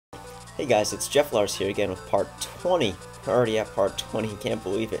Hey guys, it's Jeff Lars here again with part 20. We're already at part 20, can't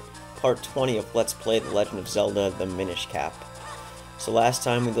believe it. Part 20 of Let's Play The Legend of Zelda, the Minish Cap. So last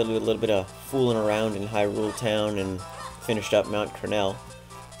time we did a little bit of fooling around in Hyrule Town and finished up Mount Cornell.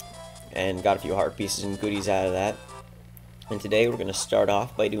 And got a few heart pieces and goodies out of that. And today we're going to start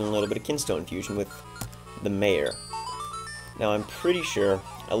off by doing a little bit of Kinstone fusion with the mayor. Now I'm pretty sure,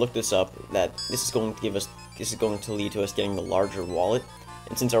 I looked this up, that this is going to lead to us getting the larger wallet.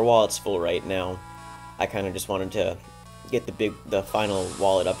 And since our wallet's full right now, I kind of just wanted to get the final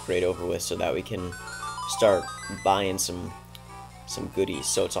wallet upgrade over with so that we can start buying some goodies.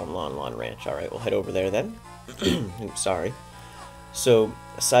 So it's on Lon Lon Ranch. Alright, we'll head over there then. Oops, sorry. So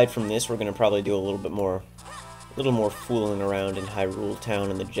aside from this, we're going to probably do a little more fooling around in Hyrule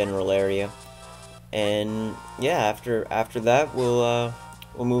Town in the general area. And yeah, after that, we'll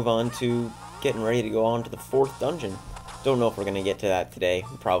move on to getting ready to go on to the 4th dungeon. Don't know if we're going to get to that today.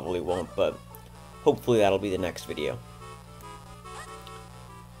 Probably won't, but hopefully that'll be the next video.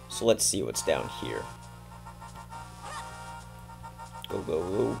 So let's see what's down here. Go, go,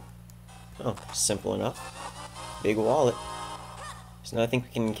 go. Oh, simple enough. Big wallet. So now I think we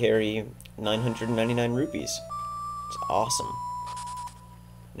can carry 999 rupees. It's awesome.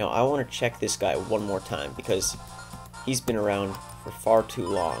 Now I want to check this guy one more time because he's been around for far too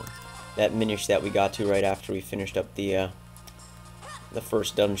long. That Minish that we got to right after we finished up the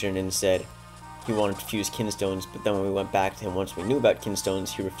first dungeon and said he wanted to fuse Kinstones, but then when we went back to him once we knew about Kinstones,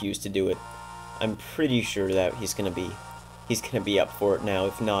 he refused to do it. I'm pretty sure that he's gonna be up for it now.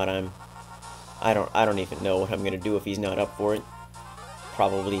 If not, I don't even know what I'm gonna do if he's not up for it.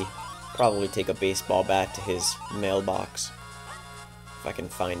 Probably take a baseball bat to his mailbox if I can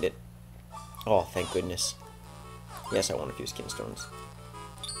find it. Oh, thank goodness. Yes, I want to fuse Kinstones.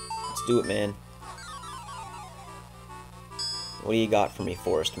 Let's do it, man. What do you got for me,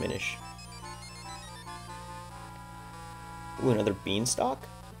 Forest Minish? Ooh, another beanstalk?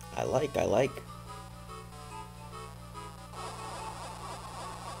 I like.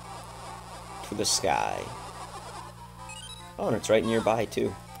 To the sky. Oh, and it's right nearby,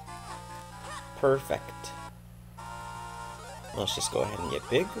 too. Perfect. Let's just go ahead and get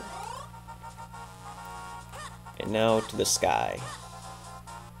big. And now to the sky.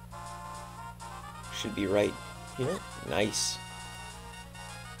 Should be right here. Nice.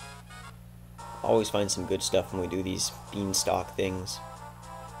 Always find some good stuff when we do these beanstalk things.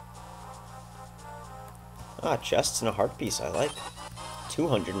 Ah, chests and a heart piece, I like.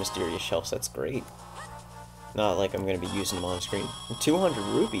 200 mysterious shells, that's great. Not like I'm going to be using them on screen. 200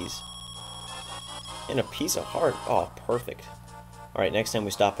 rupees. And a piece of heart. Oh, perfect. Alright, next time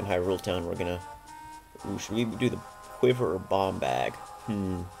we stop in Hyrule Town, we're gonna... Ooh, should we do the quiver or bomb bag? I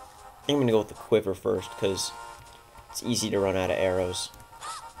think I'm gonna go with the quiver first, because it's easy to run out of arrows.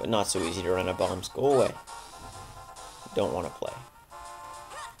 But not so easy to run out of bombs. Go away. Don't want to play.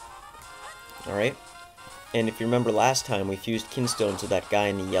 Alright. And if you remember last time, we fused Kinstones with that guy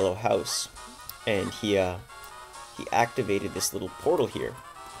in the yellow house. And he activated this little portal here.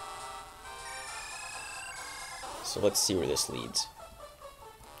 So let's see where this leads.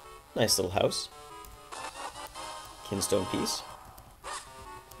 Nice little house. Kinstone piece.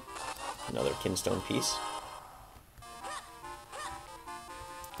 Another Kinstone piece.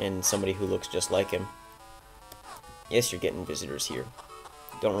 And somebody who looks just like him. Yes, you're getting visitors here.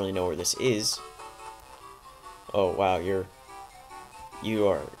 Don't really know where this is. Oh wow, you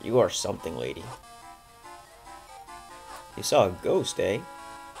are something, lady. You saw a ghost, eh?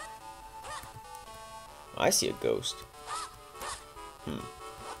 I see a ghost.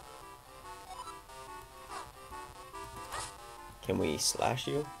 Can we slash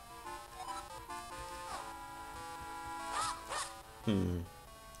you?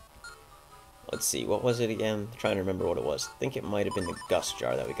 Let's see, what was it again? I'm trying to remember what it was. I think it might have been the gust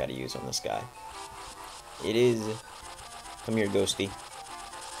jar that we gotta use on this guy. It is. Come here, ghosty.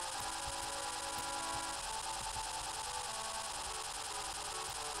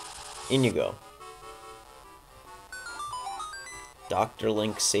 In you go. Dr.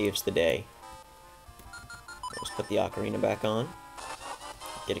 Link saves the day. Let's put the ocarina back on.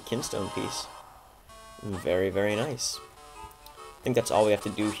 Get a Kinstone piece. Very, very nice. I think that's all we have to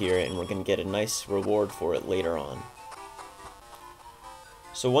do here, and we're going to get a nice reward for it later on.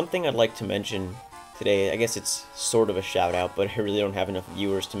 So one thing I'd like to mention today, I guess it's sort of a shout out, but I really don't have enough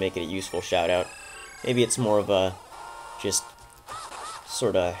viewers to make it a useful shout out. Maybe it's more of a just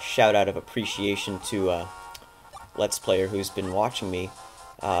sort of shout out of appreciation to a Let's Player who's been watching me.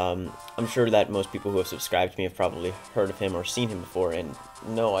 I'm sure that most people who have subscribed to me have probably heard of him or seen him before, and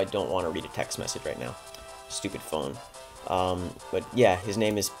no, I don't want to read a text message right now. Stupid phone. But yeah, his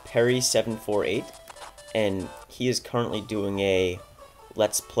name is Perry748, and he is currently doing a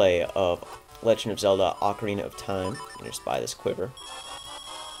Let's Play of Legend of Zelda Ocarina of Time. You just buy this quiver.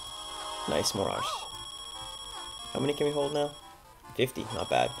 Nice, Mirage. How many can we hold now? 50, not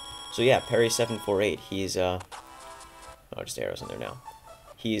bad. So yeah, Perry748, he's, oh, just arrows in there now.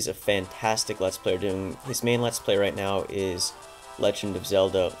 He's a fantastic Let's Player. His main Let's Play right now is Legend of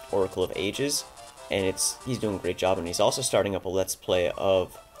Zelda Oracle of Ages, and he's doing a great job, and he's also starting up a Let's Play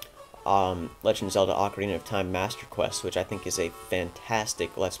of Legend of Zelda Ocarina of Time Master Quest, which I think is a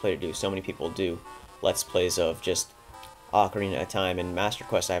fantastic Let's Play to do. So many people do Let's Plays of just Ocarina of Time, and Master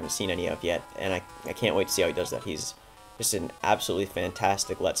Quest I haven't seen any of yet, and I can't wait to see how he does that. He's just an absolutely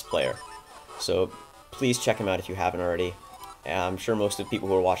fantastic Let's Player. So please check him out if you haven't already. I'm sure most of the people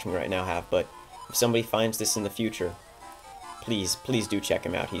who are watching right now have, but if somebody finds this in the future, please do check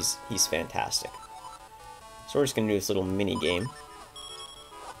him out. He's fantastic. So we're just going to do this little mini game.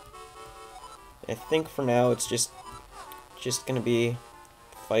 I think for now it's just going to be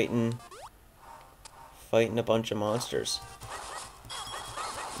fighting a bunch of monsters.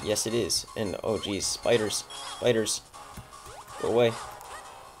 Yes, it is. And oh geez, spiders. Go away.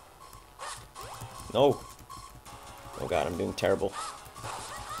 No. Oh god, I'm doing terrible.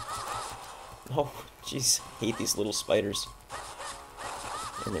 Oh, jeez, hate these little spiders.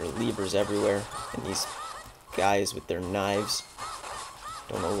 And there are levers everywhere. And these guys with their knives.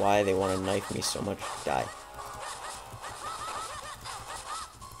 Don't know why they want to knife me so much. Die.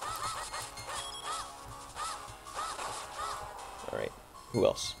 Alright, who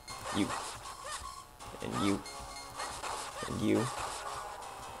else? You. And you. And you.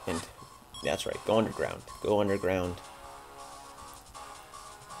 And that's right, go underground. Go underground.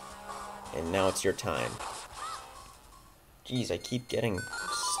 And now it's your time. Jeez, I keep getting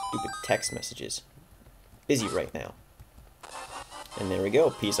stupid text messages. Busy right now. And there we go,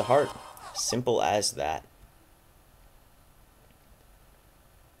 piece of heart. Simple as that.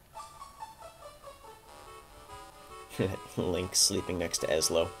 Link sleeping next to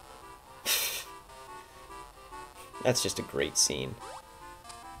Eslo. That's just a great scene.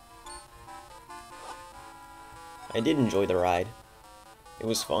 I did enjoy the ride. It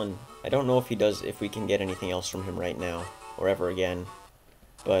was fun. I don't know if we can get anything else from him right now, or ever again.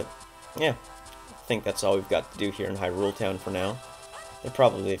 But, yeah. I think that's all we've got to do here in Hyrule Town for now. There are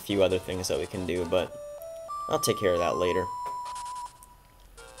probably a few other things that we can do, but I'll take care of that later.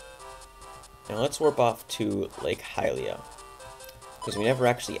 Now let's warp off to Lake Hylia, because we never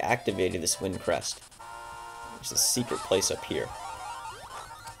actually activated this Wind Crest. There's a secret place up here.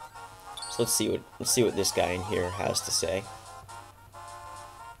 So let's see what this guy in here has to say.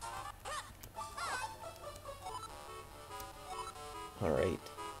 Alright.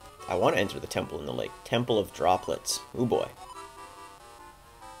 I want to enter the temple in the lake. Temple of Droplets. Ooh boy.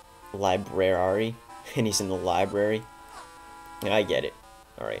 Library. And he's in the library. I get it.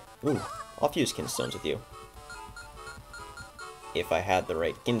 Alright. Ooh. I'll fuse kinstones with you. If I had the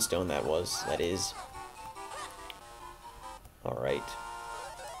right kinstone, that is. Alright.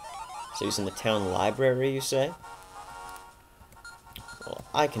 So he's in the town library, you say? Well,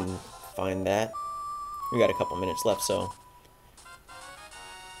 I can find that. We got a couple minutes left, so...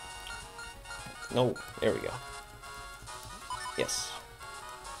 No, there we go. Yes.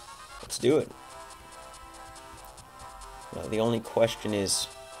 Let's do it. Now, the only question is,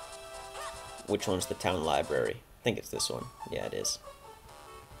 which one's the town library? I think it's this one. Yeah, it is.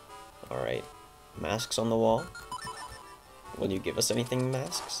 Alright. Masks on the wall? Will you give us anything,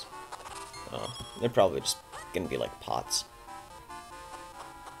 masks? Oh, they're probably just gonna be like pots.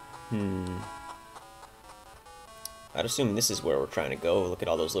 I'd assume this is where we're trying to go. Look at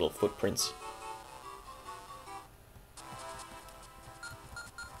all those little footprints.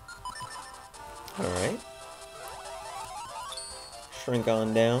 Alright. Shrink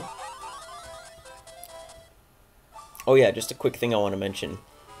on down. Oh yeah, just a quick thing I want to mention.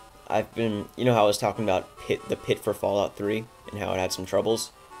 You know how I was talking about the pit for Fallout 3 and how it had some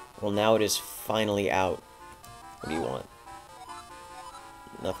troubles? Well, now it is finally out. What do you want?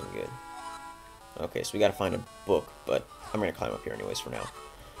 Nothing good. Okay, so we gotta find a book, but I'm gonna climb up here anyways for now.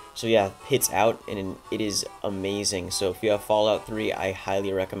 So yeah, pit's out, and it is amazing. So if you have Fallout 3, I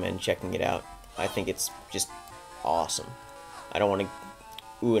highly recommend checking it out. I think it's just awesome. I don't want to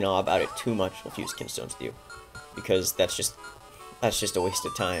ooh and ah about it too much. I'll fuse kinstones with you, because that's just a waste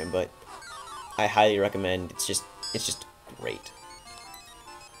of time. But I highly recommend. It's just great.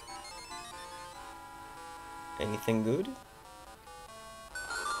 Anything good?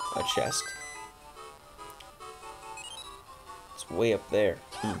 A chest. It's way up there.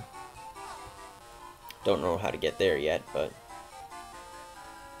 Don't know how to get there yet, but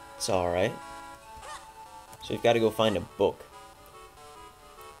it's alright. So we've got to go find a book.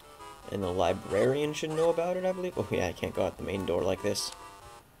 And the librarian should know about it, I believe. Oh yeah, I can't go out the main door like this.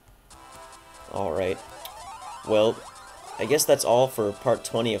 Alright. Well, I guess that's all for part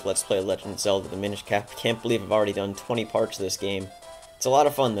 20 of Let's Play Legend of Zelda the Minish Cap. Can't believe I've already done 20 parts of this game. It's a lot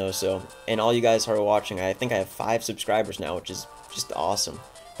of fun though, so, and all you guys who are watching, I think I have 5 subscribers now, which is just awesome.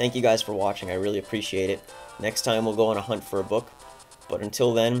 Thank you guys for watching, I really appreciate it. Next time we'll go on a hunt for a book, but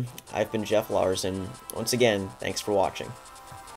until then, I've been Jeff Lars, and once again, thanks for watching.